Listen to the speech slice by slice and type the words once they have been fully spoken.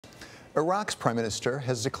Iraq's prime minister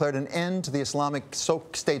has declared an end to the Islamic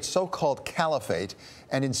State's so-called caliphate.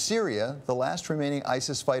 And in Syria, the last remaining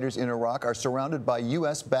ISIS fighters in Iraq are surrounded by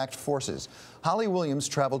U.S.-backed forces. Holly Williams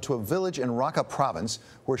traveled to a village in Raqqa province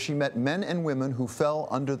where she met men and women who fell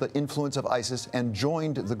under the influence of ISIS and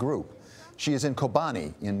joined the group. She is in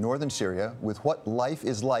Kobani in northern Syria with what life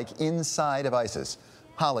is like inside of ISIS.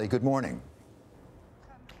 Holly, good morning.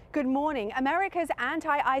 Good morning. America's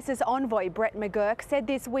anti-ISIS envoy, Brett McGurk, said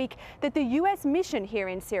this week that the U.S. mission here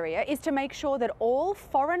in Syria is to make sure that all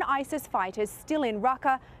foreign ISIS fighters still in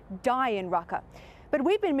Raqqa die in Raqqa. But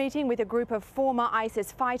we've been meeting with a group of former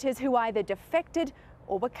ISIS fighters who either defected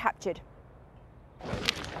or were captured.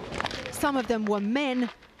 Some of them were men,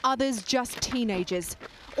 others just teenagers.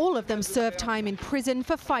 All of them served time in prison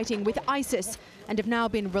for fighting with ISIS and have now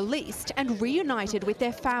been released and reunited with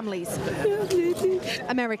their families.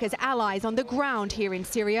 America's allies on the ground here in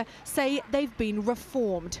Syria say they've been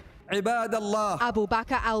reformed. Abu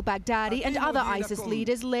Bakr al-Baghdadi and other ISIS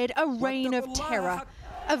leaders led a reign of terror,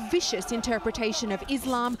 a vicious interpretation of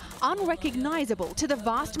Islam unrecognizable to the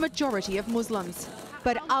vast majority of Muslims.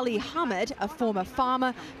 But Ali Hamid, a former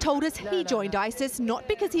farmer, told us he joined ISIS not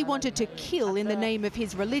because he wanted to kill in the name of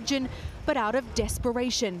his religion, but out of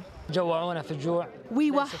desperation. We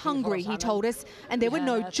were hungry, he told us, and there were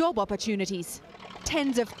no job opportunities.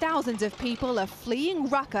 Tens of thousands of people are fleeing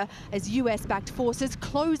Raqqa as US-backed forces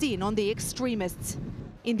close in on the extremists.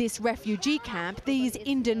 In this refugee camp, these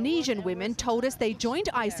Indonesian women told us they joined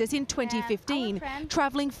ISIS in 2015,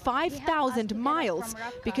 traveling 5,000 miles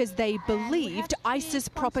because they believed ISIS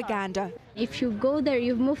propaganda. If you go there,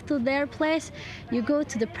 you move to their place, you go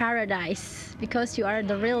to the paradise because you are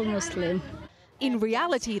the real Muslim. In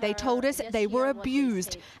reality, they told us they were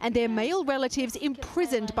abused and their male relatives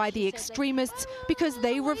imprisoned by the extremists because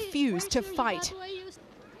they refused to fight.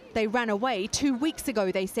 They ran away 2 weeks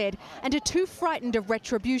ago, they said, and are too frightened of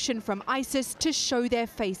retribution from ISIS to show their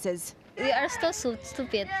faces. We are so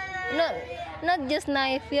stupid. Not just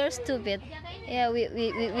naive, we are stupid. Yeah,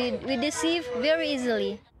 we deceive very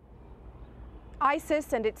easily.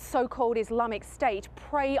 ISIS and its so-called Islamic State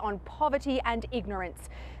prey on poverty and ignorance.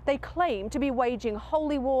 They claim to be waging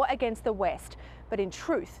holy war against the West, but in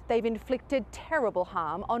truth, they've inflicted terrible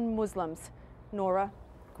harm on Muslims. Norah.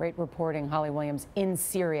 Great reporting, Holly Williams, in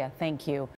Syria. Thank you.